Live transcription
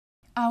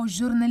Aos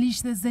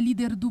jornalistas, a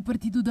líder do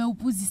partido da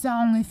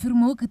oposição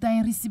afirmou que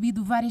tem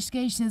recebido várias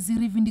queixas e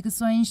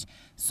reivindicações,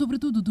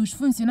 sobretudo dos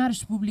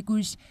funcionários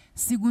públicos.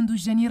 Segundo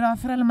Janira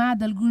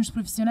Almada, alguns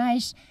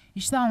profissionais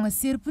estão a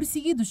ser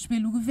perseguidos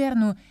pelo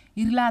governo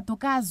e relata o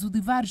caso de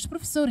vários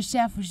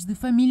professores-chefes de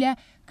família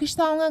que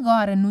estão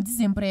agora no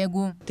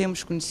desemprego.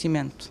 Temos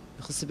conhecimento.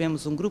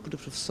 Recebemos um grupo de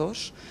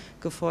professores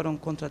que foram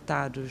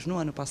contratados no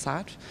ano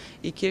passado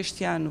e que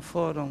este ano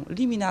foram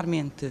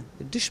liminarmente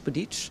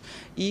despedidos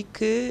e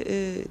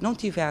que não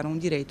tiveram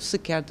direito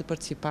sequer de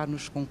participar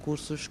nos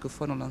concursos que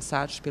foram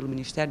lançados pelo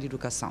Ministério da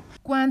Educação.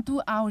 Quanto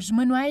aos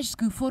manuais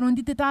que foram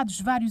detectados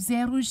vários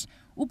erros,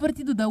 o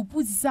partido da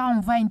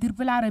oposição vai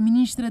interpelar a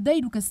ministra da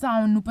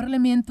Educação no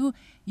Parlamento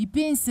e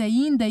pensa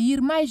ainda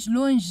ir mais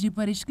longe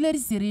para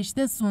esclarecer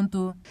este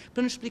assunto.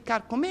 Para nos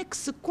explicar como é que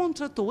se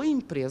contratou a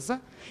empresa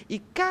e,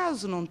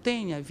 caso não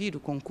tenha havido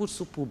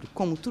concurso público,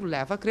 como tudo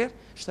leva a crer,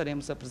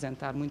 estaremos a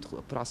apresentar muito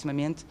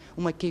proximamente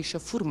uma queixa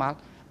formal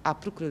à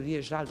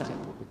Procuradoria-Geral da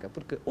República,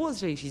 porque ou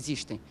as leis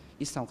existem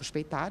e são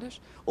respeitadas,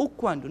 ou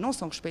quando não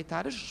são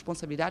respeitadas, as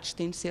responsabilidades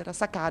têm de ser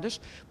assacadas,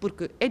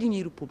 porque é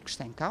dinheiro público que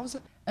está em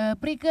causa. A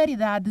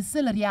precariedade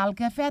salarial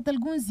que afeta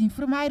alguns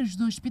enfermeiros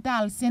do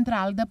Hospital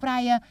Central da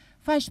Praia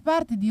faz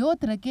parte de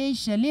outra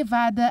queixa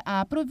levada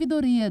à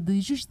Provedoria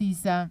de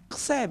Justiça.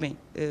 Recebem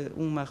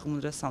uma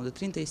remuneração de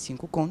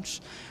 35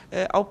 contos,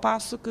 ao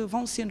passo que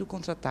vão sendo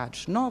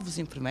contratados novos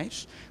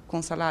enfermeiros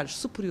com salários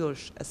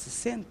superiores a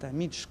 60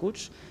 mil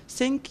escudos,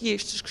 sem que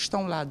estes que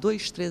estão lá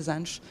 2, 3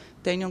 anos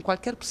tenham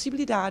qualquer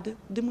possibilidade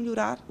de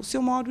melhorar o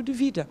seu modo de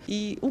vida.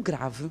 E o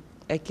grave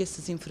é que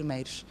esses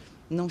enfermeiros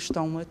não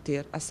estão a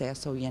ter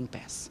acesso ao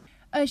INPS.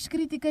 As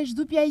críticas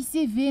do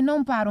Paicv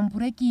não param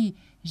por aqui.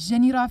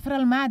 Janira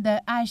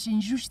Almada acha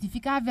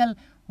injustificável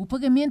o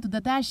pagamento da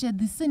taxa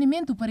de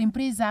saneamento para a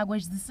empresa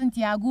Águas de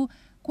Santiago,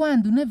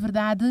 quando, na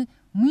verdade,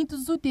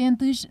 muitos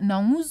utentes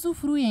não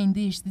usufruem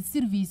deste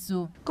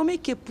serviço. Como é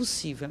que é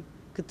possível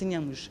que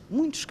tenhamos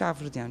muitos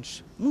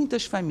cabo-verdianos,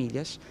 muitas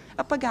famílias,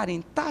 a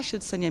pagarem taxa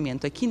de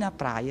saneamento aqui na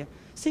praia,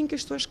 sem que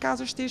as suas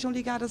casas estejam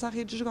ligadas à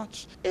rede de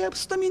esgotos? É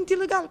absolutamente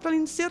ilegal, para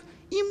além de ser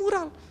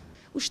imoral.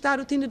 O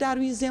Estado tem de dar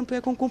o exemplo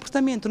com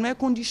comportamento, não é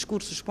com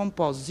discursos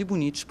pomposos e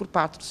bonitos por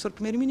parte do Sr.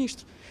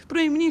 Primeiro-Ministro. O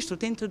Primeiro-Ministro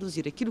tem de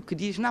traduzir aquilo que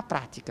diz na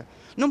prática.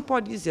 Não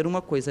pode dizer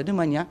uma coisa de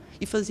manhã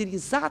e fazer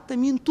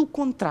exatamente o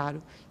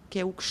contrário, que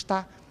é o que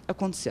está a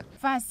acontecer.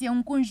 Face a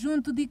um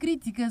conjunto de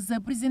críticas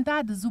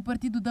apresentadas, o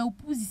partido da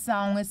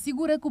oposição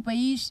assegura que o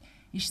país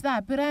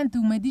está perante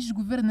uma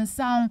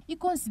desgovernação e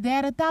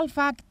considera tal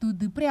facto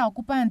de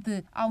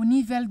preocupante. Ao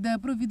nível da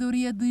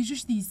Provedoria de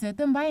Justiça,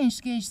 também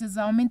as queixas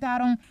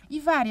aumentaram e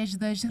várias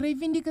das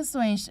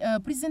reivindicações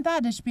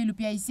apresentadas pelo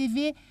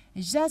Paicv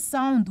já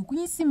são do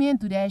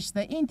conhecimento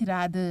desta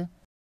entidade.